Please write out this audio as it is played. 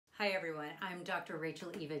Hi everyone, I'm Dr.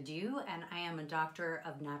 Rachel Eva Dew and I am a doctor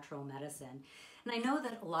of natural medicine. And I know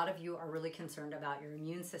that a lot of you are really concerned about your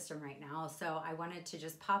immune system right now, so I wanted to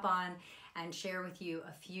just pop on and share with you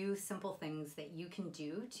a few simple things that you can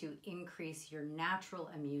do to increase your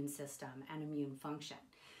natural immune system and immune function.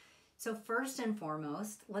 So first and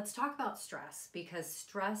foremost, let's talk about stress, because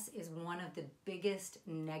stress is one of the biggest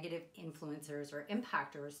negative influencers or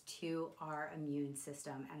impactors to our immune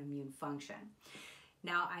system and immune function.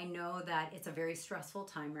 Now, I know that it's a very stressful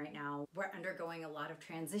time right now. We're undergoing a lot of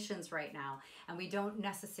transitions right now, and we don't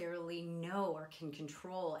necessarily know or can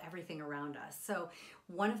control everything around us. So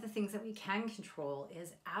one of the things that we can control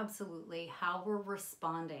is absolutely how we're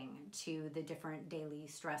responding to the different daily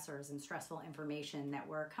stressors and stressful information that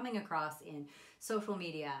we're coming across in social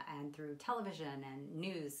media and through television and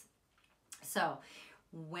news. So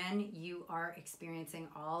when you are experiencing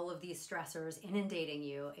all of these stressors inundating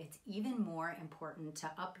you, it's even more important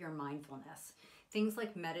to up your mindfulness. Things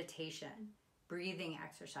like meditation, breathing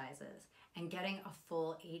exercises, and getting a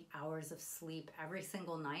full 8 hours of sleep every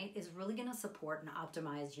single night is really going to support and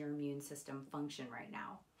optimize your immune system function right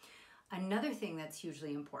now. Another thing that's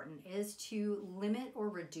hugely important is to limit or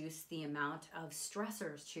reduce the amount of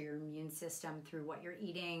stressors to your immune system through what you're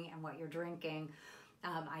eating and what you're drinking.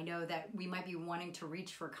 I know that we might be wanting to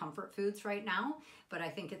reach for comfort foods right now, but I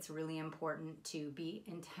think it's really important to be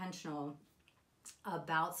intentional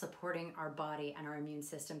about supporting our body and our immune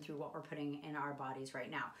system through what we're putting in our bodies right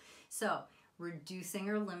now. So reducing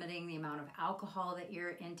or limiting the amount of alcohol that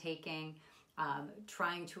you're intaking,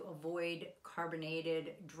 trying to avoid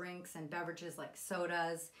carbonated drinks and beverages like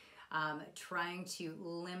sodas, trying to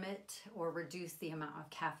limit or reduce the amount of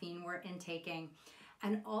caffeine we're intaking,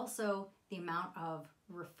 and also the amount of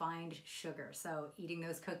refined sugar. So eating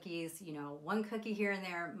those cookies, one cookie here and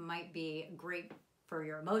there might be great for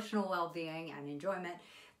your emotional well-being and enjoyment,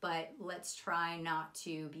 but let's try not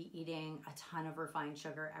to be eating a ton of refined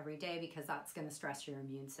sugar every day, because that's going to stress your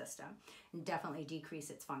immune system and definitely decrease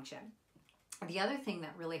its function. The other thing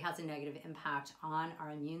that really has a negative impact on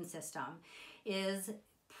our immune system is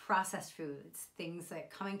processed foods, things that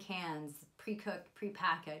come in cans, pre-cooked,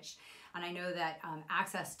 pre-packaged. And I know that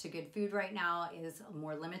access to good food right now is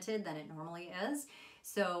more limited than it normally is.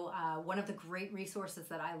 So one of the great resources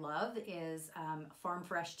that I love is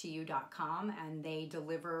farmfreshtoyou.com, and they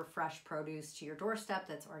deliver fresh produce to your doorstep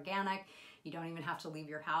that's organic. You don't even have to leave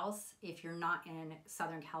your house. If you're not in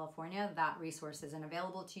Southern California, that resource isn't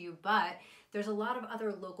available to you, but there's a lot of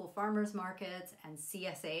other local farmers markets and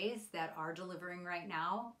CSAs that are delivering right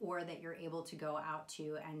now, or that you're able to go out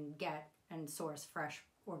to and get and source fresh,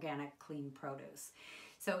 organic, clean produce.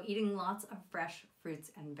 So eating lots of fresh fruits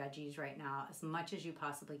and veggies right now, as much as you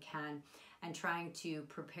possibly can, and trying to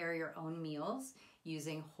prepare your own meals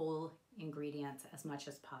using whole ingredients as much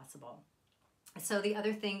as possible. So the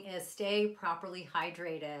other thing is stay properly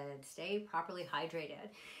hydrated. Stay properly hydrated.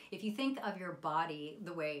 If you think of your body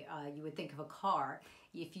the way you would think of a car,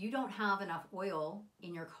 if you don't have enough oil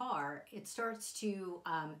in your car, it starts to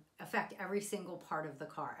affect every single part of the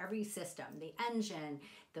car, every system, the engine,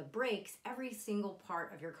 the brakes, every single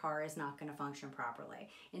part of your car is not going to function properly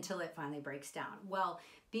until it finally breaks down. Well,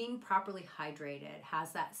 being properly hydrated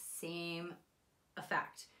has that same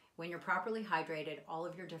effect. When you're properly hydrated, all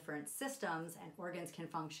of your different systems and organs can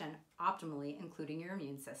function optimally, including your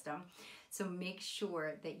immune system. So make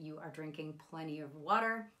sure that you are drinking plenty of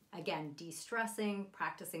water. Again, de-stressing,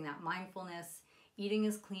 practicing that mindfulness, eating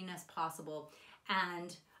as clean as possible,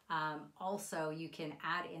 and also you can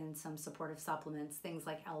add in some supportive supplements, things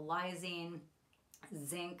like L-lysine,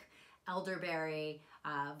 zinc, elderberry,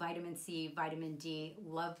 vitamin C, vitamin D.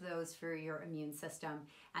 Love those for your immune system.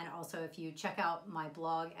 And also, if you check out my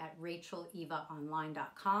blog at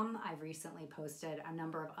rachelevaonline.com, I've recently posted a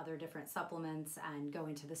number of other different supplements and go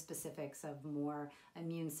into the specifics of more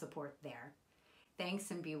immune support there.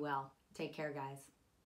 Thanks and be well. Take care, guys.